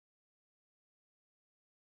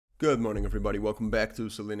Good morning everybody, welcome back to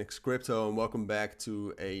Cilinix Crypto and welcome back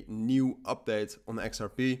to a new update on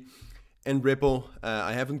XRP and Ripple.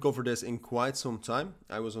 I haven't covered this in quite some time.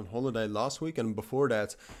 I was on holiday last week, and before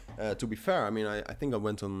that, to be fair, I think I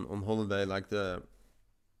went on holiday like the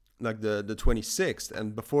 26th,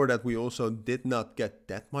 and before that we also did not get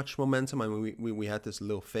that much momentum. I mean, we had this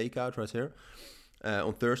little fake out right here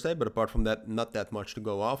on Thursday, but apart from that, not that much to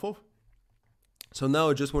go off of. So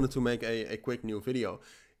now I just wanted to make a quick new video.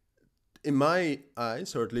 In my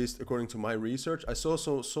eyes, or at least according to my research, I saw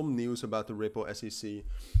some news about the Ripple SEC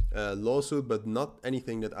lawsuit, but not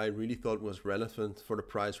anything that I really thought was relevant for the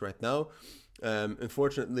price right now.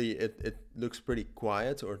 Unfortunately, it looks pretty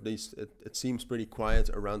quiet, or at least it seems pretty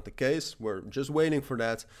quiet around the case. We're just waiting for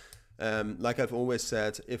that. Like I've always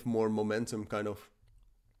said, if more momentum kind of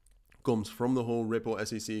comes from the whole Ripple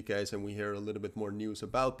SEC case, and we hear a little bit more news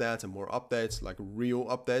about that and more updates, like real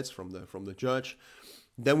updates from the judge,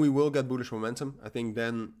 then we will get bullish momentum. I think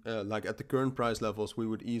then, like at the current price levels, we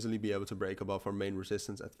would easily be able to break above our main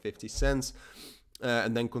resistance at 50 cents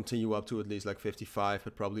and then continue up to at least like 55,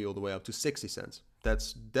 but probably all the way up to 60 cents.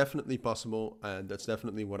 That's definitely possible, and that's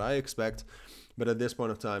definitely what I expect. But at this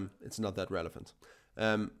point of time, it's not that relevant.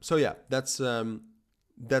 So yeah, that's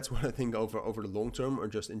what I think over the long term, or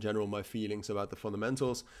just in general my feelings about the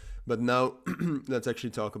fundamentals. But now let's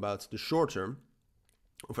actually talk about the short term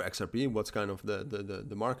for XRP. What's kind of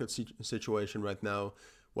the market situation right now?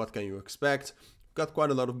 What can you expect? Got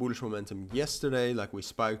quite a lot of bullish momentum yesterday, like we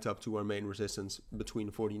spiked up to our main resistance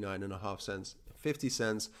between 49.5 cents and 50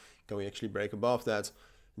 cents. Can we actually break above that?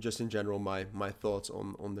 Just in general, my thoughts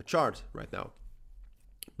on the chart right now.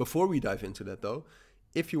 Before we dive into that though,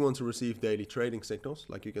 if you want to receive daily trading signals,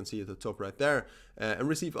 like you can see at the top right there, and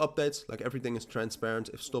receive updates, like everything is transparent.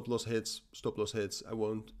 If stop loss hits. I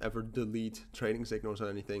won't ever delete trading signals or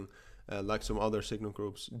anything, like some other signal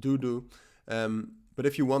groups do. But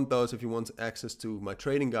if you want those, if you want access to my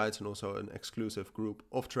trading guides and also an exclusive group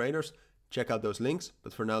of traders, check out those links.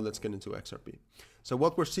 But for now, let's get into XRP. So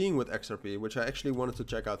what we're seeing with XRP, which I actually wanted to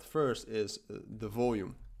check out first, is the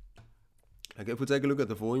volume. Like if we take a look at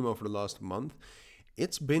the volume over the last month,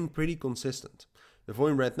 it's been pretty consistent. The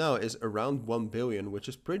volume right now is around 1 billion, which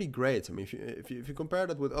is pretty great. I mean, if you compare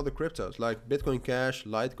that with other cryptos, like Bitcoin Cash,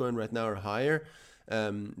 Litecoin right now are higher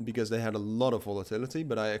because they had a lot of volatility,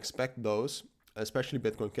 but I expect those, especially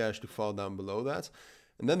Bitcoin Cash, to fall down below that.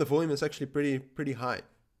 And then the volume is actually pretty high,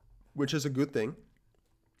 which is a good thing.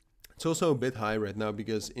 It's also a bit high right now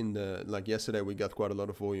because like yesterday we got quite a lot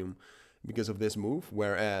of volume because of this move,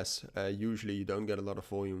 whereas usually you don't get a lot of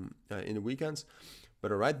volume in the weekends.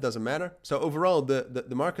 But all right, doesn't matter. So overall,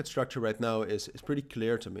 the market structure right now is pretty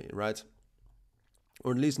clear to me, right?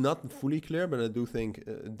 Or at least not fully clear, but I do think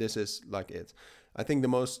this is like it. I think the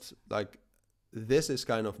most, like, this is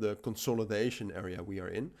kind of the consolidation area we are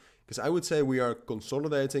in, because I would say we are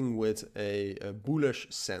consolidating with a bullish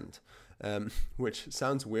scent, which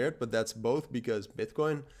sounds weird, but that's both because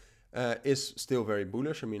Bitcoin is still very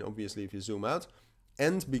bullish. I mean, obviously, if you zoom out,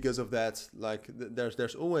 and because of that, like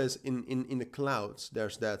there's always in the clouds,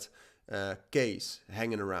 there's that case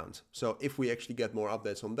hanging around. So if we actually get more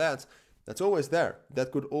updates on that, that's always there.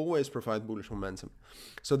 That could always provide bullish momentum.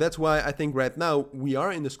 So that's why I think right now we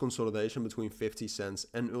are in this consolidation between 50 cents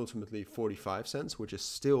and ultimately 45 cents, which is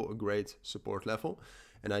still a great support level.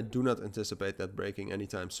 And I do not anticipate that breaking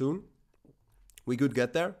anytime soon. We could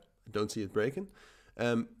get there. I don't see it breaking.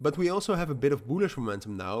 But we also have a bit of bullish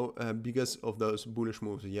momentum now because of those bullish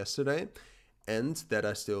moves yesterday, and that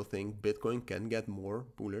I still think Bitcoin can get more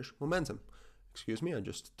bullish momentum. Excuse me, I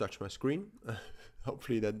just touched my screen.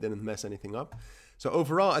 Hopefully that didn't mess anything up. So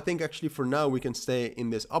overall, I think actually for now we can stay in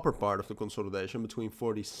this upper part of the consolidation between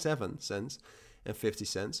 47 cents and 50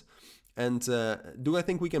 cents. And do I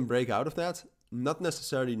think we can break out of that? Not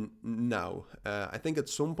necessarily now. I think at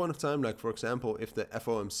some point of time, like for example, if the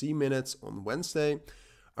FOMC minutes on Wednesday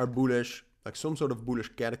are bullish, like some sort of bullish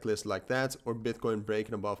catalyst like that, or Bitcoin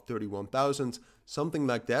breaking above 31,000, something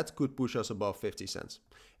like that could push us above 50 cents.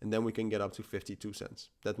 And then we can get up to 52 cents.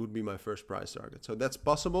 That would be my first price target. So that's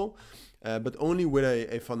possible, but only with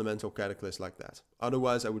a fundamental catalyst like that.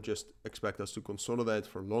 Otherwise, I would just expect us to consolidate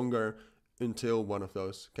for longer until one of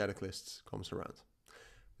those catalysts comes around.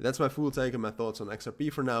 That's my full take and my thoughts on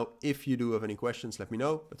XRP for now. If you do have any questions, let me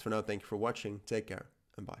know. But for now, thank you for watching. Take care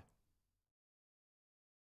and bye.